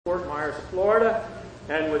Fort Myers, Florida.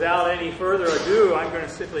 And without any further ado, I'm going to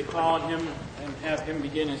simply call on him and have him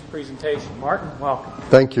begin his presentation. Martin, welcome.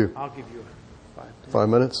 Thank you. I'll give you 5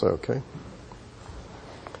 minutes, okay.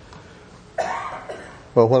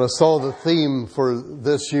 Well, when I saw the theme for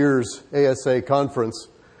this year's ASA conference,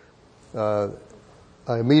 I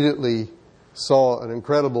immediately saw an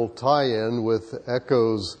incredible tie-in with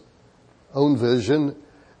ECHO's own vision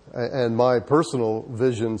and my personal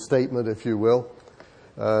vision statement, if you will,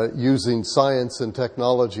 using science and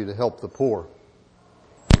technology to help the poor.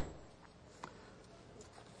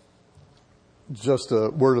 Just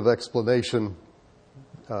a word of explanation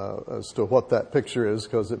as to what that picture is,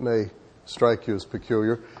 because it may strike you as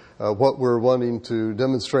peculiar. What we're wanting to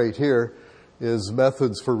demonstrate here is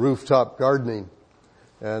methods for rooftop gardening.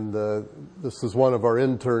 And this is one of our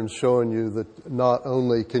interns showing you that not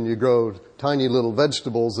only can you grow tiny little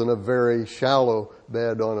vegetables in a very shallow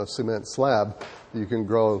bed on a cement slab, you can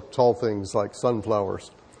grow tall things like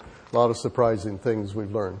sunflowers. A lot of surprising things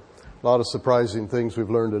we've learned. A lot of surprising things we've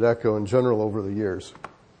learned at ECHO in general over the years.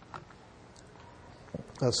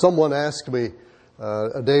 Someone asked me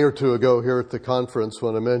a day or two ago here at the conference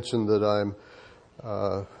when I mentioned that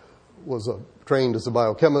I was trained as a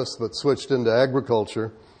biochemist but switched into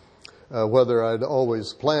agriculture, whether I'd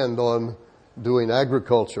always planned on doing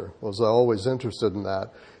agriculture. Was I always interested in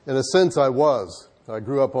that? In a sense, I was. I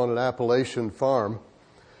grew up on an Appalachian farm,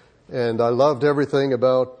 and I loved everything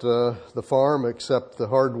about the farm except the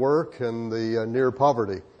hard work and the near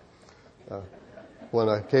poverty. When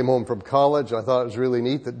I came home from college, I thought it was really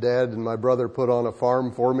neat that Dad and my brother put on a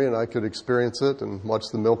farm for me, and I could experience it and watch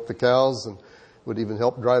them milk the cows and would even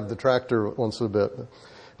help drive the tractor once in a bit.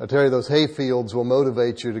 I tell you, those hay fields will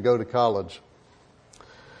motivate you to go to college.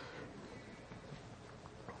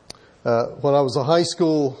 When I was a high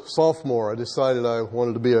school sophomore, I decided I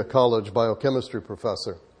wanted to be a college biochemistry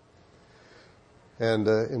professor. And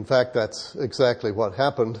in fact, that's exactly what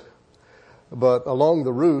happened. But along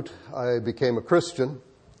the route, I became a Christian.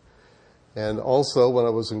 And also, when I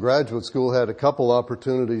was in graduate school, had a couple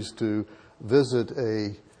opportunities to visit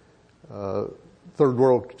a third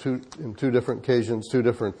world, in two different occasions, two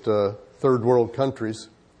different third world countries.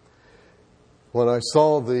 When I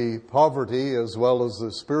saw the poverty as well as the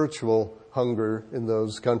spiritual hunger in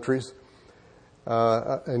those countries,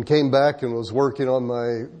 and came back and was working on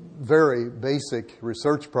my very basic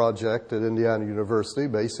research project at Indiana University.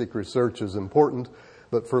 Basic research is important,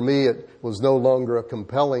 but for me it was no longer a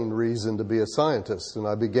compelling reason to be a scientist. And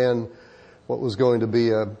I began what was going to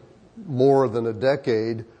be a more than a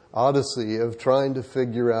decade odyssey of trying to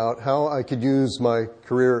figure out how I could use my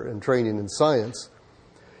career and training in science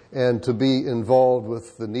and to be involved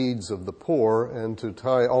with the needs of the poor and to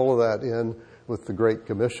tie all of that in with the Great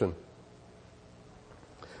Commission.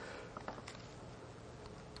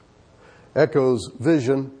 ECHO's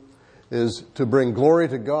vision is to bring glory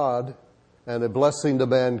to God and a blessing to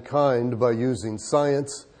mankind by using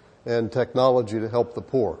science and technology to help the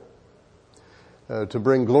poor. To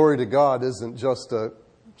bring glory to God isn't just a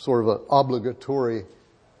sort of an obligatory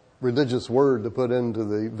religious word to put into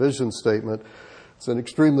the vision statement. It's an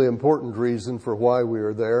extremely important reason for why we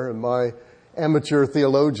are there. And my amateur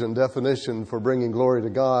theologian definition for bringing glory to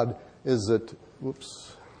God is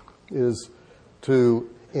to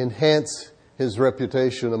enhance His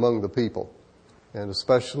reputation among the people. And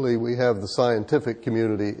especially we have the scientific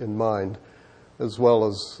community in mind, as well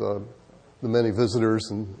as the many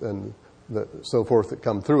visitors and so forth that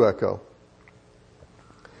come through ECHO.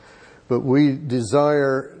 But we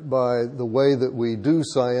desire, by the way that we do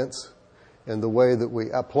science and the way that we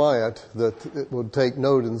apply it, that it would take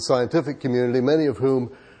note in the scientific community, many of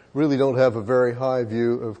whom really don't have a very high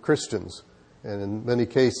view of Christians. And in many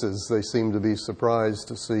cases, they seem to be surprised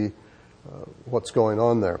to see what's going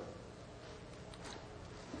on there.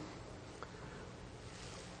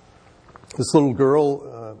 This little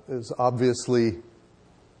girl is obviously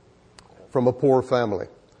from a poor family.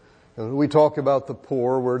 And when we talk about the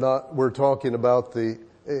poor, we're talking about the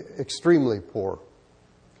extremely poor.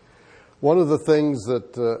 One of the things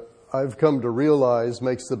that I've come to realize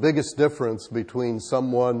makes the biggest difference between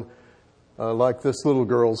someone like this little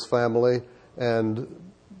girl's family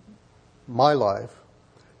and my life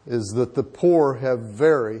is that the poor have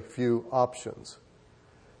very few options.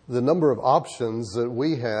 The number of options that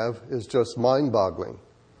we have is just mind-boggling.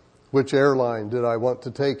 Which airline did I want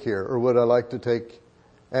to take here? Or would I like to take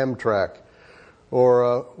Amtrak?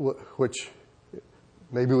 Or which,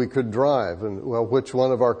 maybe we could drive. And well, which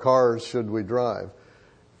one of our cars should we drive?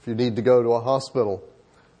 If you need to go to a hospital,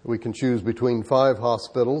 we can choose between 5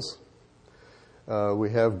 hospitals.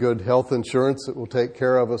 We have good health insurance that will take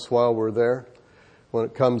care of us while we're there. when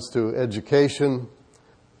it comes to education,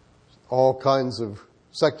 all kinds of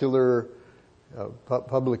secular,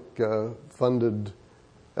 public funded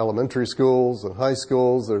elementary schools and high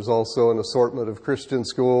schools. There's also an assortment of Christian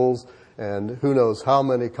schools, and who knows how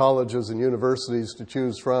many colleges and universities to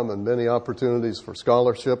choose from, and many opportunities for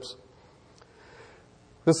scholarships.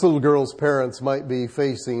 This little girl's parents might be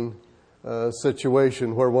facing a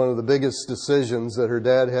situation where one of the biggest decisions that her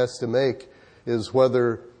dad has to make is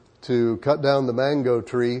whether to cut down the mango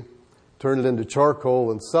tree, turn it into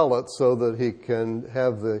charcoal and sell it so that he can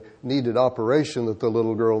have the needed operation that the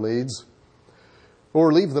little girl needs,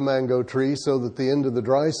 or leave the mango tree so that at the end of the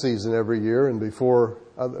dry season every year and before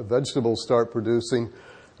vegetables start producing,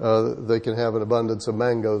 they can have an abundance of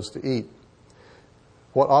mangoes to eat.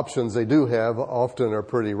 What options they do have often are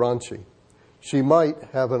pretty raunchy. She might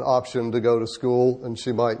have an option to go to school, and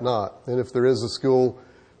she might not. And if there is a school,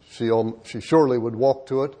 she surely would walk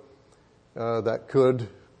to it. That could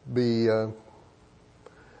be an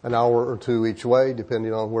hour or two each way,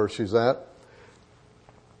 depending on where she's at.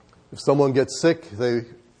 If someone gets sick,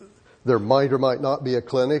 there might or might not be a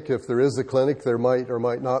clinic. If there is a clinic, there might or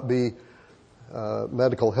might not be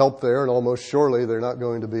medical help there, and almost surely they're not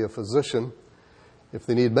going to be a physician. If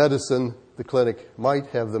they need medicine, the clinic might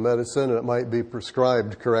have the medicine, and it might be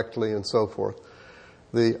prescribed correctly and so forth.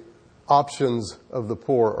 The options of the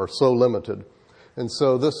poor are so limited. And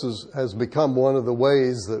so this has become one of the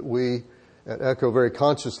ways that we at ECHO very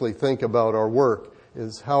consciously think about our work,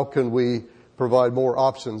 is how can we provide more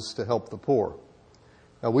options to help the poor.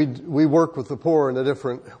 Now, we work with the poor in a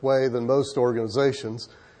different way than most organizations,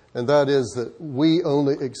 and that is that we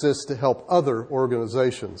only exist to help other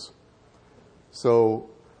organizations. So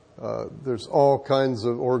there's all kinds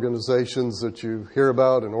of organizations that you hear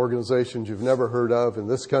about and organizations you've never heard of in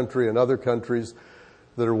this country and other countries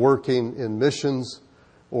that are working in missions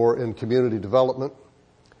or in community development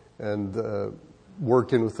and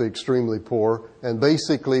working with the extremely poor. And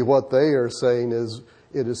basically what they are saying is,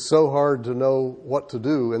 it is so hard to know what to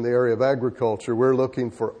do in the area of agriculture. We're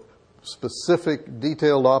looking for specific,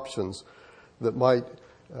 detailed options that might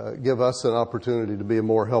give us an opportunity to be of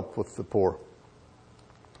more help with the poor.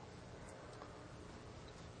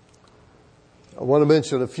 I want to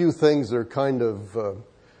mention a few things that are kind of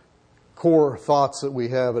core thoughts that we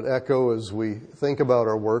have at ECHO as we think about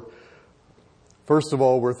our work. First of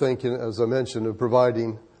all, we're thinking, as I mentioned, of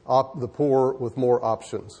providing the poor with more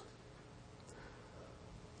options.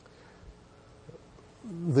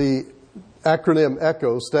 The acronym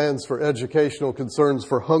ECHO stands for Educational Concerns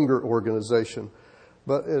for Hunger Organization.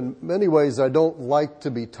 But in many ways, I don't like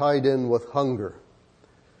to be tied in with hunger.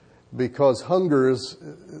 Because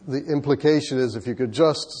the implication is if you could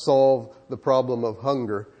just solve the problem of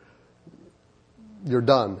hunger, you're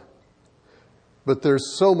done. But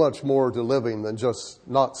there's so much more to living than just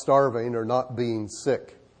not starving or not being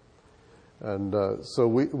sick. And so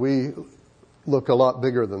we look a lot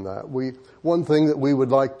bigger than that. One thing that we would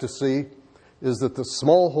like to see is that the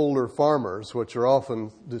smallholder farmers, which are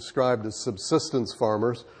often described as subsistence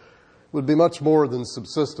farmers, would be much more than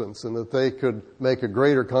subsistence, and that they could make a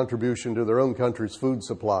greater contribution to their own country's food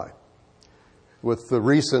supply. With the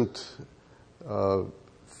recent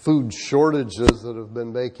food shortages that have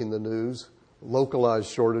been making the news,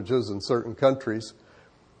 localized shortages in certain countries,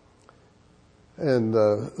 and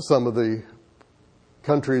some of the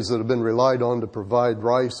countries that have been relied on to provide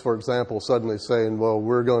rice, for example, suddenly saying, well,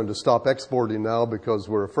 we're going to stop exporting now because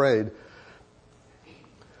we're afraid.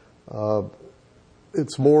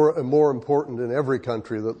 It's more and more important in every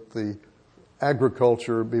country that the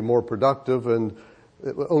agriculture be more productive, and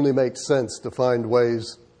it only makes sense to find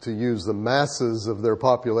ways to use the masses of their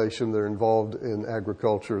population that are involved in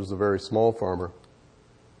agriculture as a very small farmer.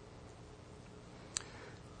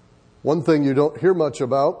 One thing you don't hear much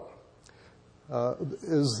about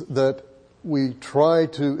is that we try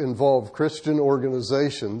to involve Christian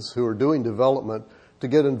organizations who are doing development to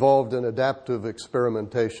get involved in adaptive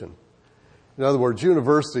experimentation. In other words,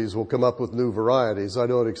 universities will come up with new varieties. I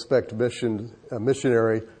don't expect a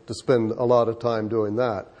missionary to spend a lot of time doing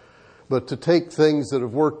that. But to take things that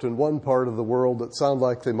have worked in one part of the world that sound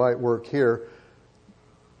like they might work here,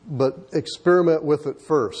 but experiment with it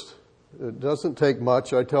first. It doesn't take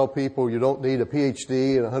much. I tell people you don't need a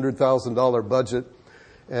PhD and a $100,000 budget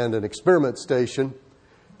and an experiment station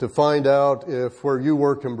to find out if where you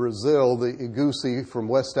work in Brazil, the egusi from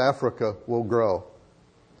West Africa will grow.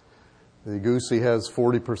 The egusi has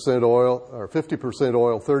 40% oil, or 50%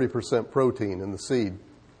 oil, 30% protein in the seed,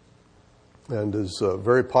 and is a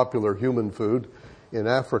very popular human food in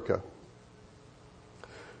Africa.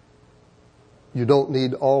 You don't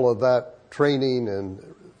need all of that training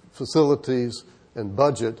and facilities and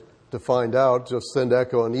budget to find out. Just send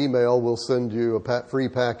Echo an email. We'll send you a free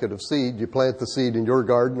packet of seed. You plant the seed in your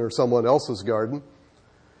garden or someone else's garden,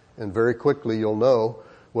 and very quickly you'll know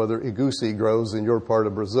whether egusi grows in your part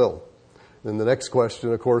of Brazil. And the next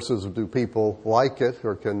question, of course, is do people like it,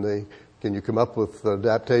 or can you come up with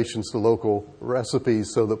adaptations to local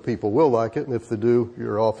recipes so that people will like it? And if they do,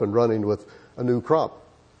 you're off and running with a new crop.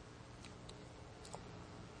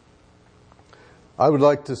 I would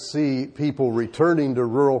like to see people returning to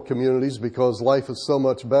rural communities because life is so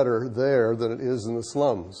much better there than it is in the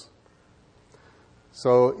slums.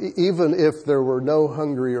 So even if there were no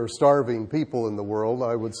hungry or starving people in the world,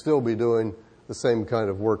 I would still be doing the same kind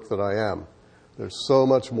of work that I am. There's so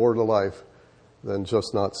much more to life than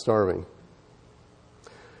just not starving.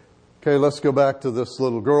 Okay, let's go back to this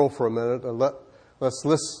little girl for a minute and let's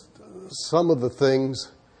list some of the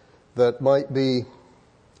things that might be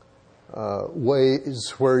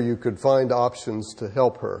ways where you could find options to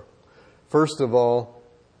help her. First of all,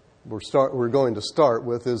 we're going to start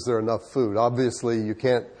with, is there enough food? Obviously, you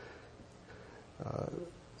can't,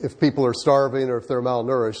 if people are starving or if they're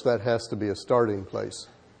malnourished, that has to be a starting place.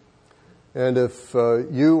 And if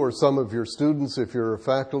you or some of your students, if you're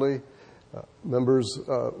faculty members,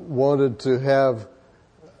 wanted to have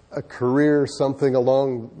a career, something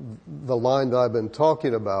along the line that I've been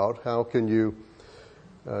talking about, how can you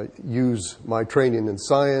use my training in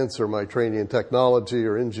science or my training in technology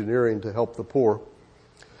or engineering to help the poor?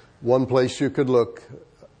 One place you could look,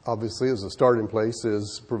 obviously, as a starting place,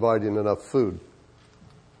 is providing enough food.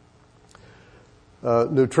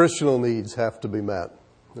 Nutritional needs have to be met.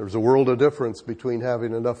 There's a world of difference between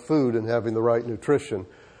having enough food and having the right nutrition.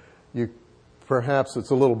 Perhaps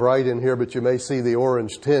it's a little bright in here, but you may see the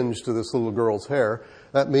orange tinge to this little girl's hair.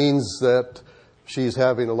 That means that she's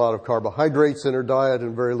having a lot of carbohydrates in her diet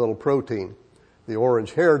and very little protein. The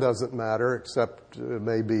orange hair doesn't matter, except it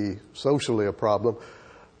may be socially a problem,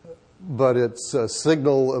 but it's a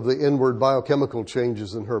signal of the inward biochemical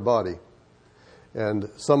changes in her body. And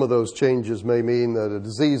some of those changes may mean that a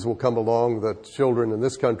disease will come along that children in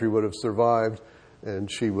this country would have survived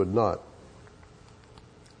and she would not.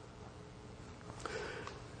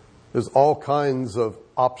 There's all kinds of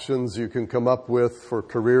options you can come up with for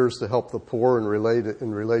careers to help the poor and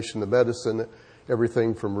in relation to medicine.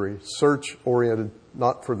 Everything from research-oriented,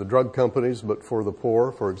 not for the drug companies, but for the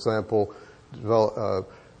poor. For example,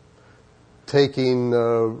 taking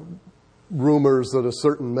rumors that a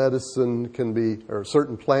certain medicine can be, or a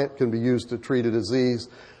certain plant can be used to treat a disease,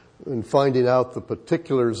 and finding out the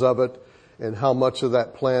particulars of it and how much of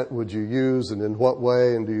that plant would you use and in what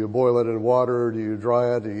way, and do you boil it in water, do you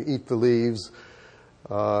dry it, do you eat the leaves?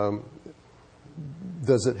 Does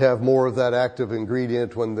it have more of that active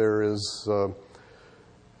ingredient when there's a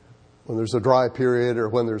dry period or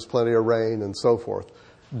when there's plenty of rain and so forth?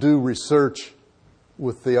 Do research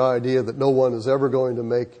with the idea that no one is ever going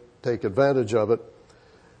to take advantage of it,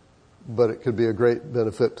 but it could be a great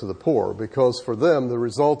benefit to the poor, because for them, the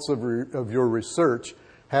results of your research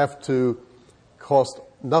have to cost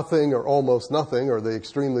nothing or almost nothing, or the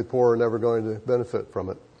extremely poor are never going to benefit from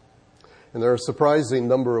it. And there are a surprising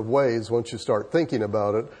number of ways, once you start thinking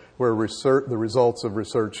about it, where the results of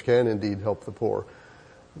research can indeed help the poor.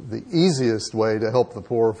 The easiest way to help the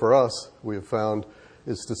poor for us, we have found,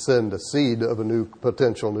 is to send a seed of a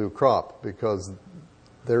potential new crop, because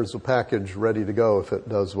there's a package ready to go if it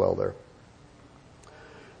does well there.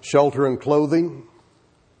 Shelter and clothing.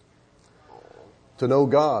 To know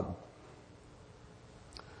God.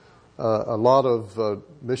 A lot of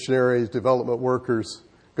missionaries, development workers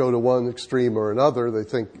go to one extreme or another. They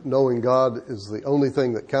think knowing God is the only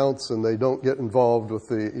thing that counts, and they don't get involved with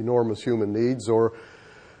the enormous human needs, or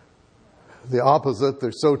the opposite,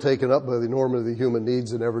 they're so taken up by the enormity of the human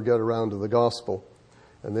needs they never get around to the gospel.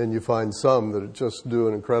 And then you find some that just do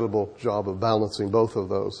an incredible job of balancing both of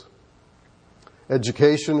those.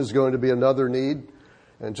 Education is going to be another need,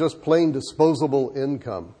 and just plain disposable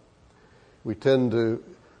income. We tend to,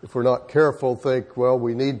 if we're not careful, think, well,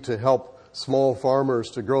 we need to help small farmers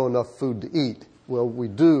to grow enough food to eat. Well, we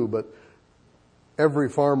do, but every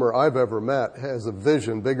farmer I've ever met has a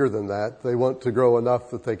vision bigger than that. They want to grow enough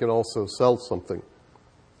that they can also sell something.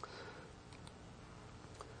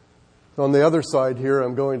 On the other side here,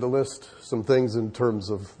 I'm going to list some things in terms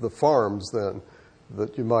of the farms then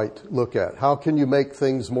that you might look at. How can you make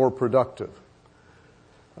things more productive?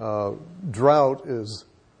 Drought is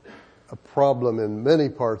a problem in many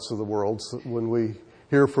parts of the world. So when we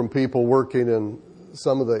hear from people working in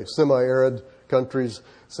some of the semi-arid countries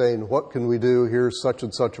saying, what can we do? Here's such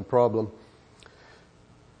and such a problem.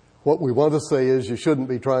 What we want to say is you shouldn't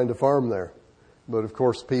be trying to farm there. but of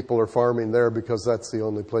course people are farming there because that's the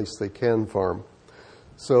only place they can farm.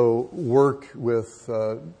 So work with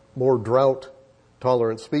more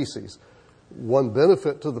drought-tolerant species. One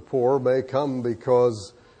benefit to the poor may come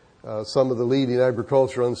because some of the leading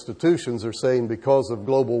agricultural institutions are saying because of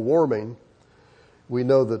global warming, we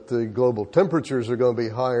know that the global temperatures are going to be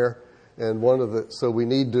higher, and so we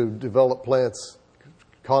need to develop plants,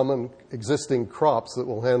 common existing crops that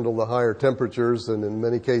will handle the higher temperatures and in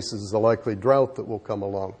many cases the likely drought that will come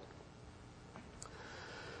along.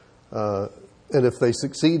 And if they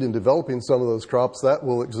succeed in developing some of those crops, that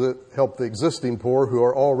will help the existing poor who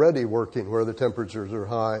are already working where the temperatures are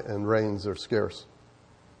high and rains are scarce.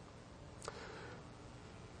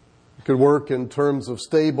 It could work in terms of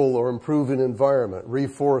stable or improving environment,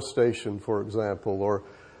 reforestation, for example, or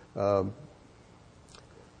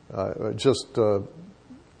just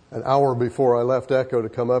an hour before I left ECHO to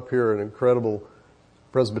come up here, an incredible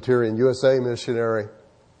Presbyterian USA missionary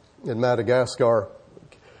in Madagascar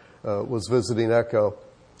was visiting ECHO.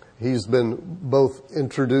 He's been both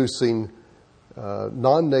introducing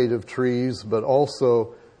non-native trees, but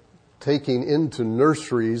also taking into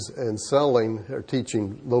nurseries and selling, or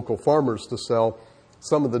teaching local farmers to sell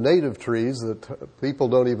some of the native trees that people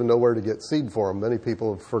don't even know where to get seed for them. Many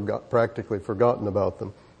people have practically forgotten about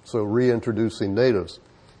them. So reintroducing natives.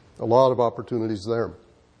 A lot of opportunities there.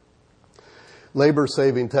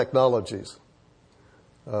 Labor-saving technologies.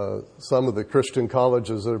 Some of the Christian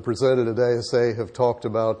colleges that are presented at ASA have talked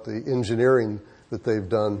about the engineering that they've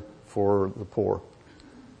done for the poor.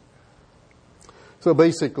 So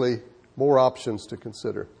basically, more options to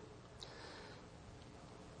consider.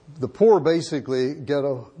 The poor basically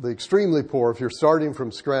the extremely poor, if you're starting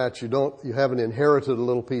from scratch, you haven't inherited a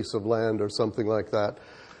little piece of land or something like that.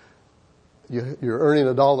 You're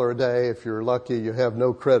earning $1 a day. If you're lucky, you have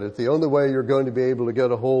no credit. The only way you're going to be able to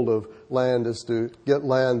get a hold of land is to get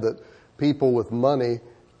land that people with money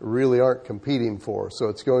really aren't competing for. So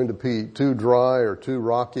it's going to be too dry or too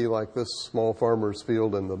rocky, like this small farmer's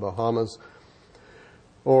field in the Bahamas.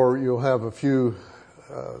 Or you'll have a few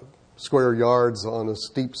square yards on a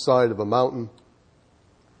steep side of a mountain.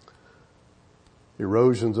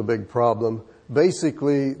 Erosion's a big problem.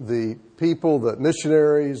 Basically, the people that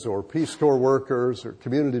missionaries or Peace Corps workers or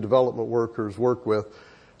community development workers work with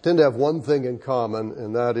tend to have one thing in common,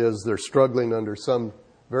 and that is they're struggling under some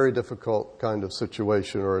very difficult kind of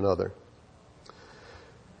situation or another.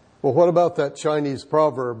 Well, what about that Chinese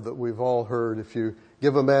proverb that we've all heard? If you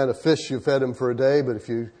give a man a fish, you fed him for a day, but if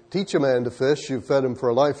you teach a man to fish, you fed him for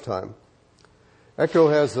a lifetime. ECHO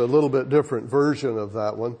has a little bit different version of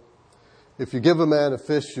that one. If you give a man a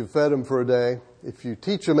fish, you fed him for a day. If you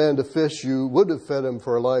teach a man to fish, you would have fed him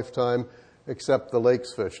for a lifetime, except the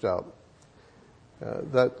lake's fished out.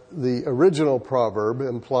 That the original proverb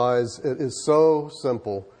implies it is so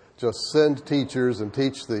simple. Just send teachers and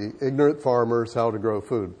teach the ignorant farmers how to grow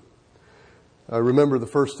food. I remember the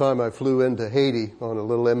first time I flew into Haiti on a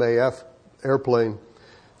little MAF airplane.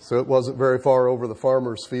 So it wasn't very far over the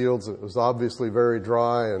farmers' fields. It was obviously very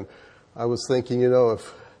dry. And I was thinking,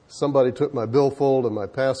 if somebody took my billfold and my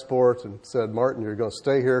passport and said, Martin, you're going to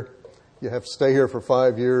stay here. You have to stay here for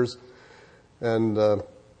 5 years. And so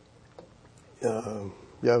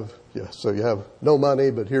you have no money,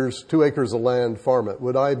 but here's 2 acres of land, farm it.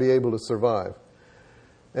 Would I be able to survive?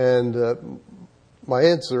 And my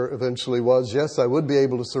answer eventually was, yes, I would be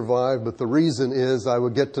able to survive, but the reason is I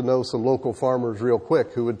would get to know some local farmers real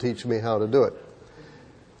quick who would teach me how to do it.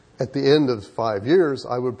 At the end of 5 years,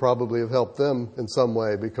 I would probably have helped them in some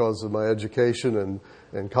way because of my education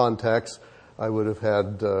and contacts. I would have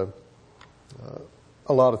had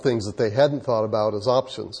a lot of things that they hadn't thought about as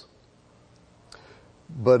options.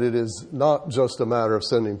 But it is not just a matter of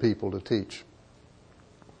sending people to teach.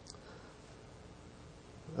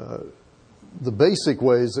 The basic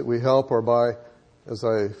ways that we help are by, as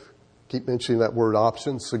I keep mentioning that word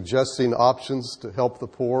options, suggesting options to help the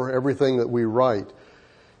poor. Everything that we write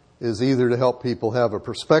is either to help people have a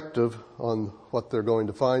perspective on what they're going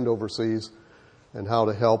to find overseas and how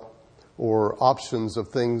to help, or options of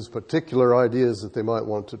things, particular ideas that they might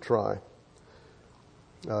want to try.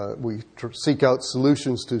 We seek out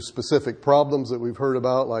solutions to specific problems that we've heard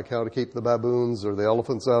about, like how to keep the baboons or the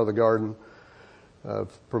elephants out of the garden,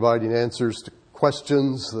 providing answers to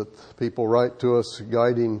questions that people write to us,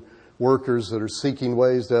 guiding workers that are seeking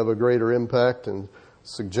ways to have a greater impact, and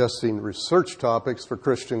suggesting research topics for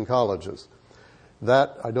Christian colleges.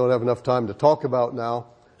 That I don't have enough time to talk about now,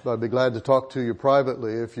 but I'd be glad to talk to you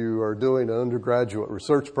privately if you are doing an undergraduate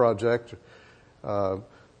research project.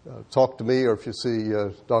 talk to me, or if you see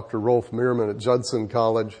Dr. Rolf Meerman at Judson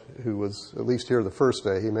College, who was at least here the first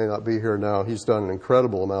day. He may not be here now. He's done an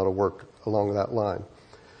incredible amount of work along that line.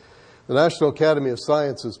 The National Academy of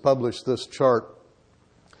Sciences published this chart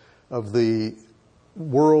of the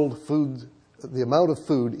world food, the amount of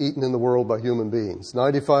food eaten in the world by human beings.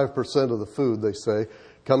 95% of the food, they say,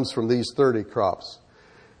 comes from these 30 crops.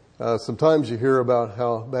 Sometimes you hear about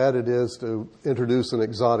how bad it is to introduce an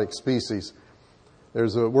exotic species.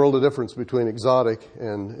 There's a world of difference between exotic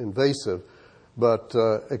and invasive, but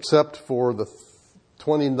except for the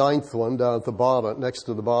 29th one down at the bottom, next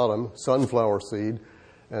to the bottom, sunflower seed,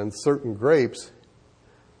 and certain grapes,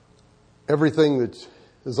 everything that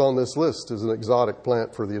is on this list is an exotic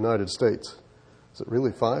plant for the United States. Is it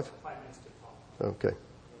really 5? 5 minutes to talk. Okay.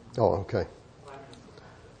 Oh, okay. 5 minutes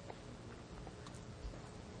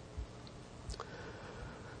to talk.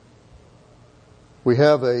 We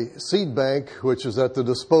have a seed bank which is at the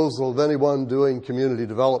disposal of anyone doing community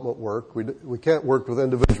development work. We can't work with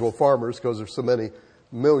individual farmers because there's so many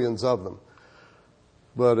millions of them.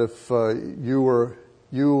 But if you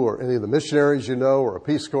or any of the missionaries you know, or a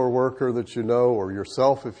Peace Corps worker that you know, or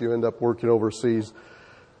yourself if you end up working overseas,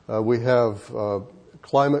 we have a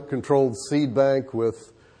climate-controlled seed bank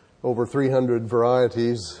with over 300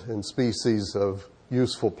 varieties and species of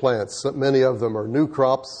useful plants. Many of them are new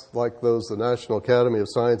crops, like those the National Academy of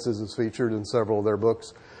Sciences has featured in several of their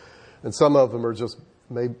books. And some of them are just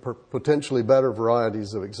potentially better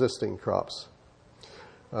varieties of existing crops.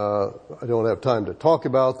 I don't have time to talk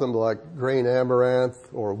about them, like grain amaranth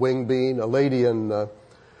or wing bean. A lady in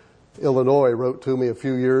Illinois wrote to me a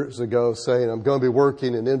few years ago saying, I'm going to be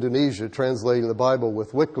working in Indonesia translating the Bible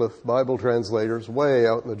with Wycliffe Bible translators way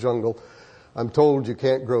out in the jungle. I'm told you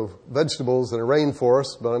can't grow vegetables in a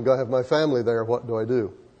rainforest, but I'm going to have my family there. What do I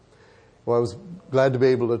do? Well, I was glad to be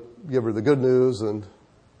able to give her the good news, and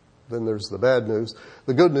then there's the bad news.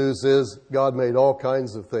 The good news is God made all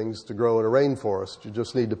kinds of things to grow in a rainforest. You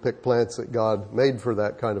just need to pick plants that God made for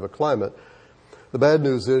that kind of a climate. The bad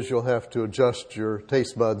news is you'll have to adjust your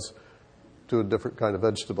taste buds to a different kind of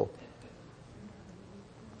vegetable.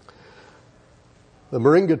 The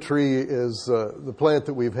moringa tree is the plant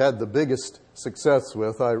that we've had the biggest success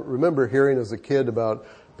with. I remember hearing as a kid about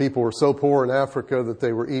people were so poor in Africa that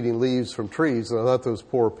they were eating leaves from trees, and I thought those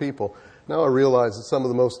poor people. Now I realize that some of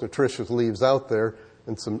the most nutritious leaves out there,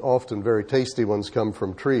 and some often very tasty ones, come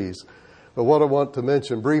from trees. But what I want to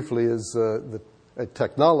mention briefly is a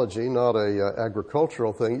technology, not a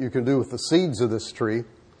agricultural thing, you can do with the seeds of this tree.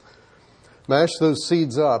 Mash those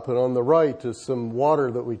seeds up, and on the right is some water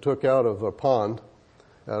that we took out of a pond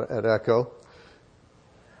at Echo.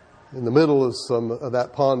 In the middle is some of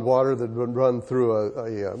that pond water that would run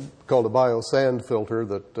through called a biosand filter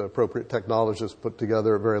that appropriate technologists put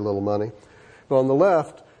together at very little money. But on the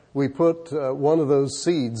left, we put one of those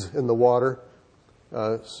seeds in the water,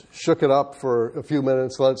 shook it up for a few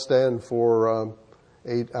minutes, let it stand for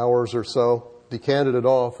 8 hours or so, decanted it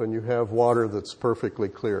off, and you have water that's perfectly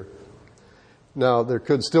clear. Now, there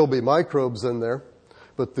could still be microbes in there,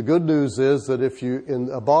 but the good news is that if you, in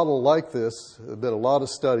a bottle like this, there have been a lot of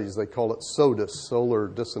studies, they call it SODIS, solar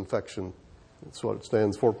disinfection. That's what it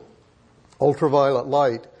stands for. Ultraviolet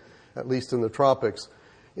light, at least in the tropics,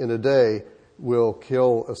 in a day will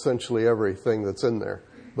kill essentially everything that's in there.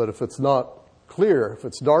 But if it's not clear, if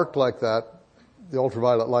it's dark like that, the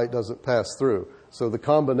ultraviolet light doesn't pass through. So the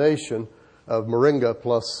combination of moringa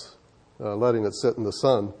plus letting it sit in the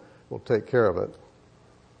sun will take care of it.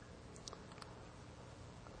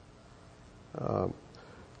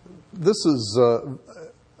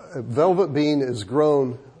 Velvet bean is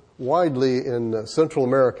grown widely in Central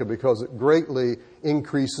America because it greatly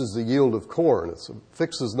increases the yield of corn. It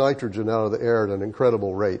fixes nitrogen out of the air at an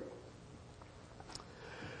incredible rate.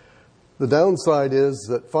 The downside is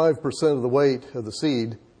that 5% of the weight of the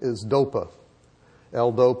seed is dopa,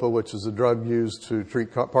 L-dopa, which is a drug used to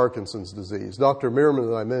treat Parkinson's disease. Dr. Meerman,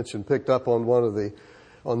 that I mentioned, picked up on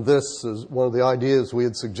this as one of the ideas we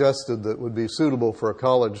had suggested that would be suitable for a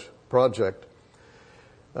college project.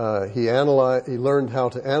 He learned how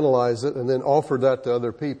to analyze it and then offered that to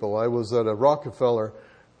other people. I was at a Rockefeller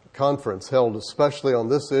conference held especially on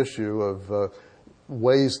this issue of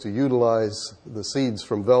ways to utilize the seeds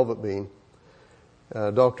from velvet bean.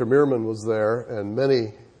 Dr. Meerman was there, and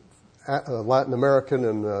many Latin American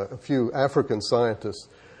and a few African scientists.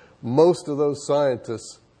 Most of those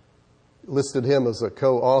scientists listed him as a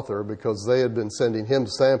co-author because they had been sending him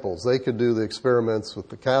samples. They could do the experiments with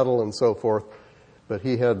the cattle and so forth, but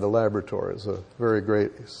he had the laboratory. It's a very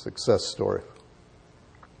great success story.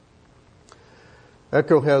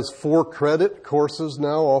 ECHO has 4 credit courses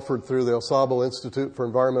now offered through the El Sable Institute for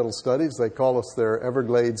Environmental Studies. They call us their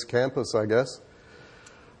Everglades campus, I guess.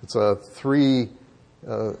 It's a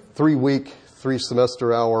 3-week,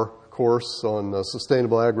 3-semester-hour course on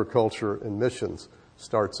sustainable agriculture and missions.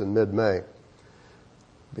 Starts in mid-May.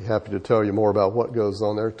 Be happy to tell you more about what goes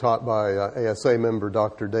on there, taught by ASA member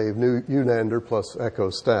Dr. Dave Unander plus ECHO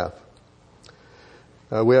staff.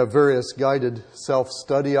 We have various guided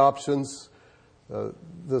self-study options.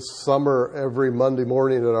 This summer, every Monday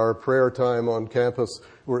morning at our prayer time on campus,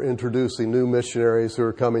 we're introducing new missionaries who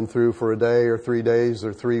are coming through for a day or 3 days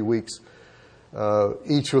or 3 weeks,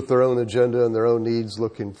 each with their own agenda and their own needs,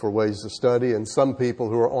 looking for ways to study, and some people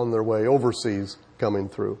who are on their way overseas coming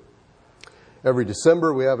through. Every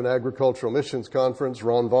December, we have an agricultural missions conference.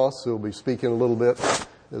 Ron Voss, who will be speaking a little bit,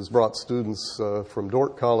 has brought students from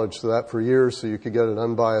Dordt College to that for years, so you could get an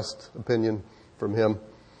unbiased opinion from him.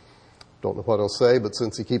 Don't know what he'll say, but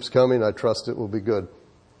since he keeps coming, I trust it will be good.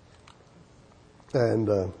 And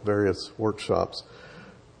various workshops.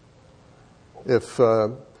 If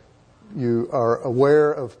you are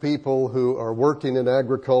aware of people who are working in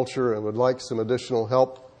agriculture and would like some additional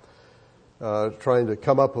help trying to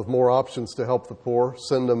come up with more options to help the poor,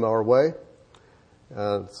 send them our way.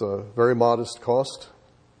 It's a very modest cost.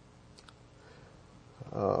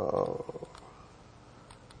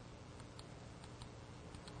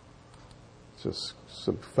 Just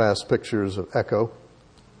some fast pictures of ECHO.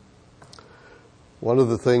 One of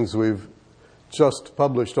the things we've just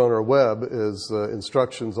published on our web is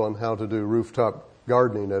instructions on how to do rooftop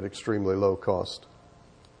gardening at extremely low cost.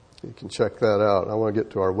 You can check that out. I want to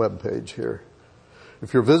get to our web page here.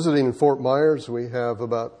 If you're visiting in Fort Myers, we have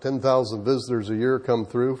about 10,000 visitors a year come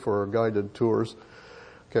through for our guided tours.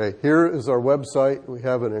 Okay, here is our website. We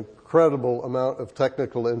have an incredible amount of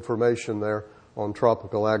technical information there on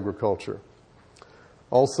tropical agriculture.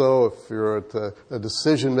 Also, if you're at a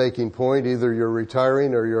decision-making point, either you're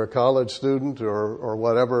retiring or you're a college student or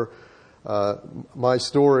whatever, my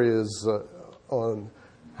story is on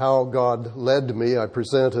how God led me. I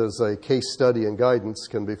present as a case study and guidance,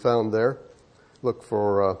 can be found there. Look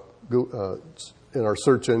for in our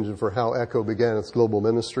search engine for how ECHO began its global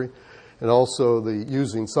ministry. And also the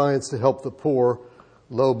Using Science to Help the Poor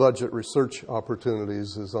low-budget research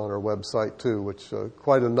opportunities is on our website too, which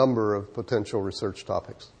quite a number of potential research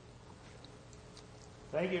topics.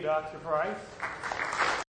 Thank you, Dr. Price.